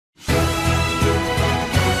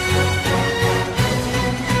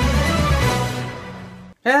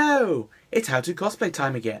Hello! It's How to Cosplay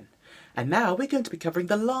time again. And now we're going to be covering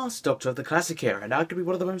the last Doctor of the Classic era, and arguably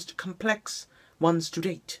one of the most complex ones to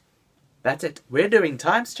date. That's it, we're doing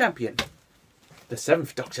Time's Champion, the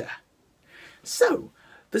 7th Doctor. So,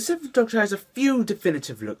 the 7th Doctor has a few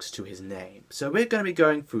definitive looks to his name, so we're going to be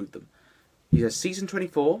going through them. He has Season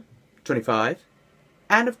 24, 25,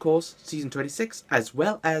 and of course Season 26, as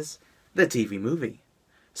well as the TV movie.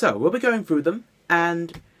 So, we'll be going through them,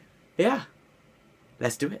 and yeah.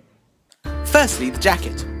 Let's do it. Firstly, the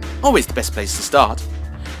jacket. Always the best place to start.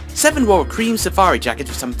 7 wore a cream safari jacket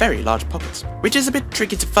with some very large pockets, which is a bit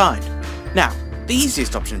tricky to find. Now, the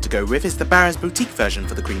easiest option to go with is the Baron's boutique version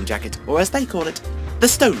for the cream jacket, or as they call it, the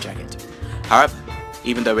stone jacket. However,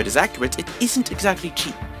 even though it is accurate, it isn't exactly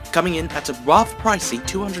cheap, coming in at a rather pricey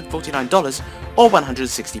 $249 or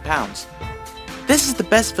 £160. This is the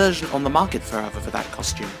best version on the market for that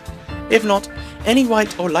costume. If not, any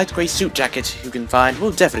white or light grey suit jacket you can find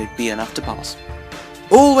will definitely be enough to pass.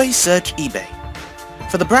 Always search eBay.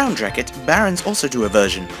 For the brown jacket, Barons also do a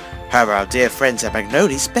version. However, our dear friends at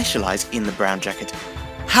Magnoli specialise in the brown jacket.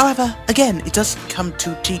 However, again, it doesn't come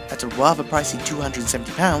too cheap at a rather pricey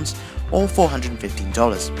 £270 or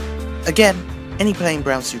 $415. Again, any plain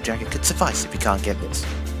brown suit jacket could suffice if you can't get this.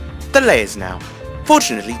 The layers now.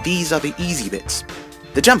 Fortunately, these are the easy bits.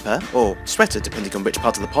 The jumper, or sweater depending on which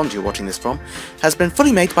part of the pond you're watching this from, has been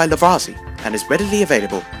fully made by Lavrasi and is readily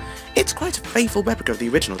available. It's quite a faithful replica of the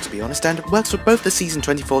original to be honest, and works for both the Season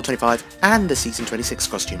 24-25 and the Season 26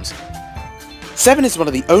 costumes. 7 is one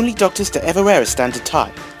of the only Doctors to ever wear a standard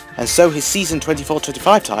tie, and so his Season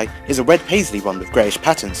 24-25 tie is a red paisley one with greyish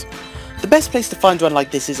patterns. The best place to find one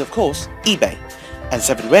like this is of course eBay, and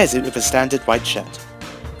 7 wears it with a standard white shirt.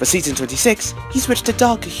 For Season 26, he switched to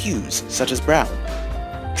darker hues such as brown.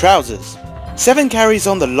 Trousers. 7 carries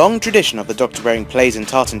on the long tradition of the Doctor wearing plaid and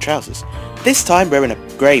tartan trousers, this time wearing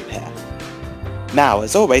a grey pair. Now,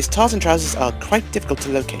 as always, tartan trousers are quite difficult to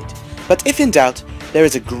locate, but if in doubt, there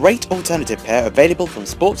is a great alternative pair available from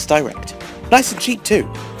Sports Direct. Nice and cheap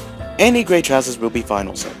too. Any grey trousers will be fine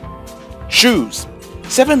also. Shoes.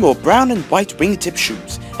 7 wore brown and white wingtip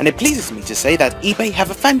shoes, and it pleases me to say that eBay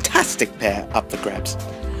have a fantastic pair up for grabs.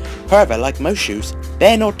 However, like most shoes,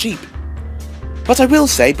 they're not cheap. But I will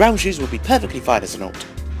say brown shoes will be perfectly fine as an alt.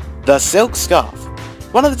 The silk scarf.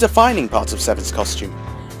 One of the defining parts of 7's costume.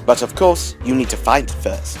 But of course, you need to find it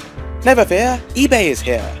first. Never fear, eBay is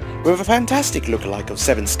here, with a fantastic lookalike of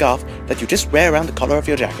 7's scarf that you just wear around the collar of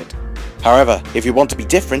your jacket. However, if you want to be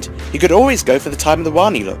different, you could always go for the Time of the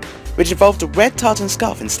Wani look, which involved a red tartan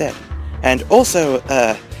scarf instead. And also,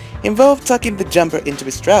 involved tucking the jumper into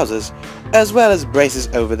his trousers, as well as braces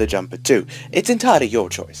over the jumper too. It's entirely your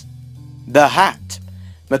choice. The hat.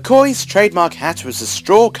 McCoy's trademark hat was a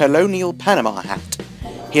straw colonial Panama hat.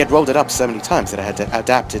 He had rolled it up so many times that I had to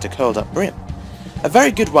adapt it a curled up brim. A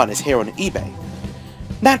very good one is here on eBay.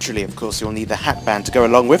 Naturally, of course, you'll need the hat band to go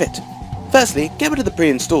along with it. Firstly, get rid of the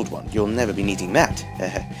pre-installed one, you'll never be needing that.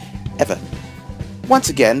 Ever. Once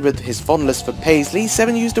again, with his fondness for paisley,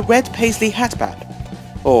 7 used a red paisley hat band.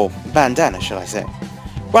 Or bandana, shall I say.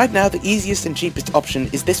 Right now, the easiest and cheapest option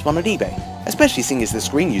is this one on eBay, especially seeing as the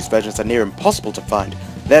screen-used versions are near impossible to find,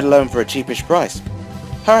 let alone for a cheapish price.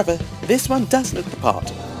 However, this one does look the part.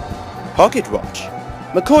 Pocket watch.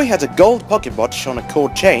 McCoy had a gold pocket watch on a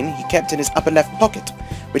cord chain he kept in his upper left pocket,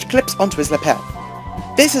 which clips onto his lapel.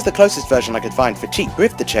 This is the closest version I could find for cheap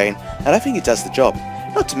with the chain, and I think it does the job,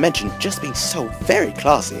 not to mention just being so very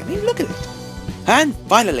classy. I mean, look at it. And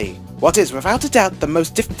finally, what is without a doubt the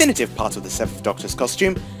most definitive part of the 7th Doctor's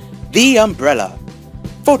costume, the umbrella.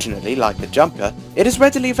 Fortunately, like the jumper, it is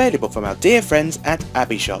readily available from our dear friends at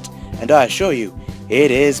Abbey Shot, and I assure you, it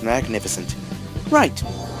is magnificent. Right,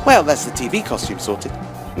 well that's the TV costume sorted.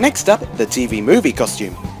 Next up, the TV movie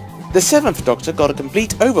costume. The 7th Doctor got a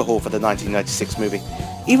complete overhaul for the 1996 movie,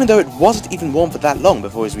 even though it wasn't even worn for that long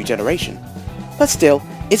before his regeneration. But still,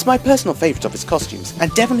 it's my personal favourite of his costumes, and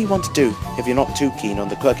definitely one to do if you're not too keen on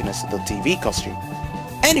the quirkiness of the TV costume.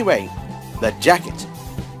 Anyway, the jacket.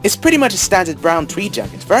 It's pretty much a standard brown tweed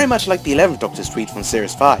jacket, very much like the 11th Doctor's tweed from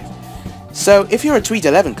Series 5. So if you're a Tweed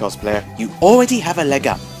 11 cosplayer, you already have a leg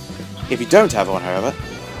up. If you don't have one, however,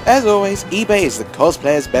 as always, eBay is the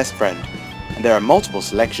cosplayer's best friend, and there are multiple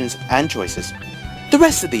selections and choices. The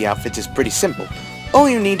rest of the outfit is pretty simple. All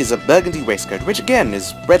you need is a burgundy waistcoat, which again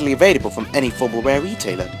is readily available from any formal wear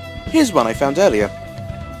retailer. Here's one I found earlier.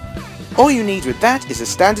 All you need with that is a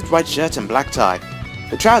standard white shirt and black tie.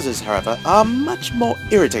 The trousers, however, are much more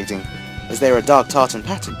irritating, as they are a dark tartan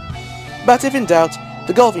pattern. But if in doubt,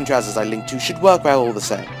 the golfing trousers I linked to should work well all the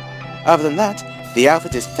same. Other than that, the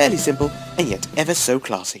outfit is fairly simple and yet ever so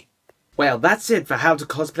classy. Well, that's it for how to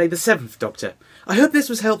cosplay the 7th Doctor. I hope this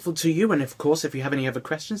was helpful to you, and of course if you have any other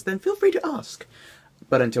questions then feel free to ask.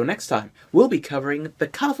 But until next time, we'll be covering the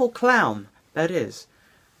colourful clown, that is,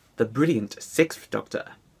 the brilliant 6th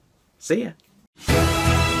Doctor. See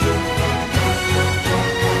ya!